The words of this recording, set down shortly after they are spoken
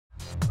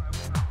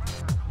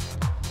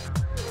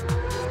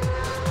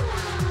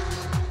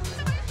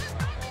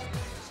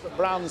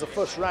Brands, the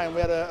first round,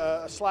 we had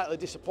a slightly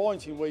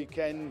disappointing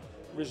weekend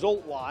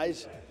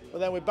result-wise, but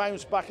then we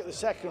bounced back at the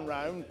second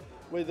round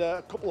with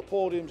a couple of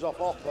podiums off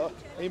Hopper.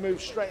 He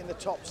moved straight in the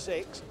top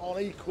 6 on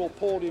equal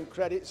podium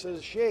credits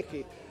as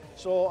Shaky.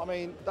 So, I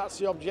mean, that's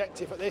the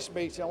objective at this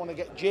meeting. I want to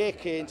get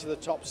JK into the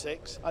top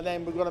 6, and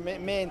then we're going to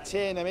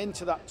maintain him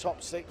into that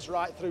top 6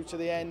 right through to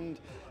the end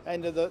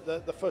of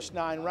the first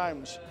 9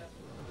 rounds.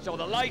 So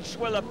the lights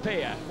will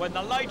appear. When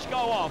the lights go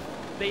off,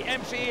 the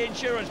MCE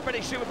Insurance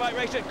British Superbike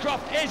Racing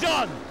Croft is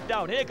on.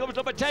 Down here comes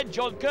number 10,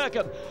 John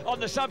Kirkham, on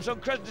the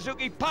Samsung Crescent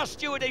Suzuki, past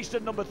Stuart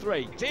Easton, number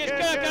 3. Here's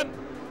Kirkham,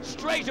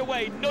 straight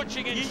away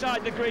nudging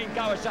inside the green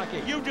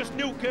Kawasaki. You just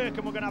knew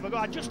Kirkham were going to have a go.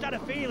 I just had a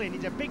feeling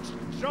he's a big,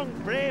 strong,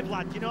 brave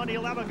lad, you know, and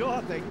he'll have a go,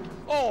 I think.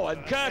 Oh,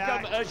 and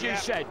Kirkham, as you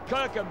said,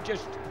 Kirkham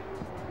just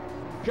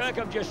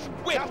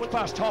whipped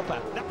past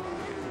Hopper.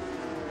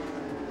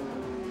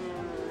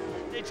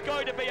 It's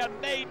going to be a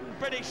maiden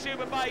British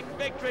Superbike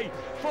victory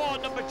for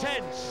number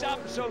 10,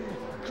 Samsung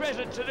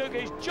Crescent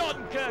Suzuki's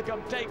John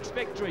Kirkham takes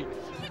victory.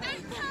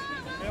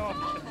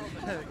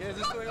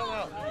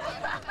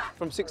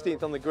 From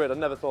 16th on the grid, I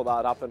never thought that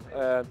would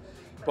happen.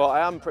 But I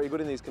am pretty good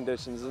in these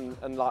conditions,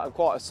 and like, I'm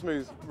quite a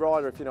smooth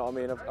rider, if you know what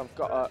I mean. I've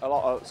got a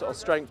lot of sort of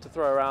strength to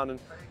throw around, and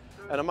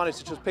I managed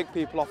to just pick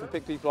people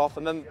off,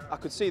 and then I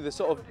could see the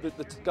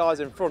the guys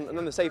in front, and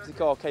then the safety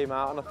car came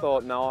out, and I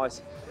thought,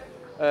 nice.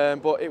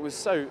 But it was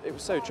so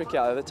tricky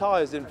out there. The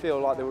tyres didn't feel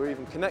like they were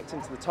even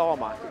connecting to the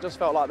tarmac. It just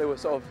felt like they were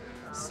sort of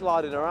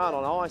sliding around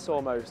on ice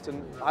almost.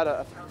 And I had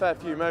a fair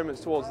few moments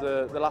towards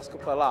the last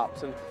couple of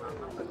laps, and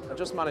I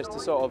just managed to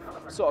sort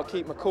of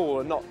keep my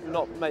cool and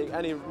not make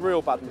any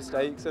real bad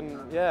mistakes.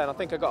 And yeah, and I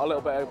think I got a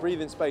little bit of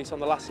breathing space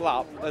on the last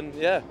lap. And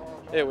yeah,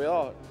 here we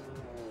are.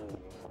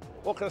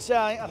 What can I say?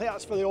 I think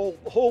that's for the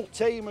whole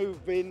team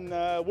who've been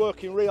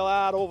working real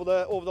hard over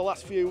the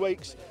last few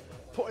weeks.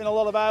 Putting a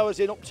lot of hours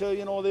in up to,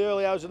 you know, the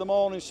early hours of the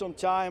morning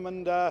sometime,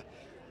 and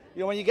you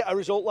know, when you get a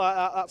result like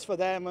that, that's for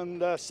them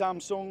and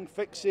Samsung,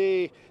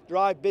 Fixie,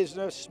 Drive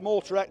Business,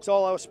 Motorex,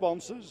 all our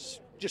sponsors.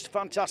 Just a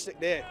fantastic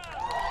day.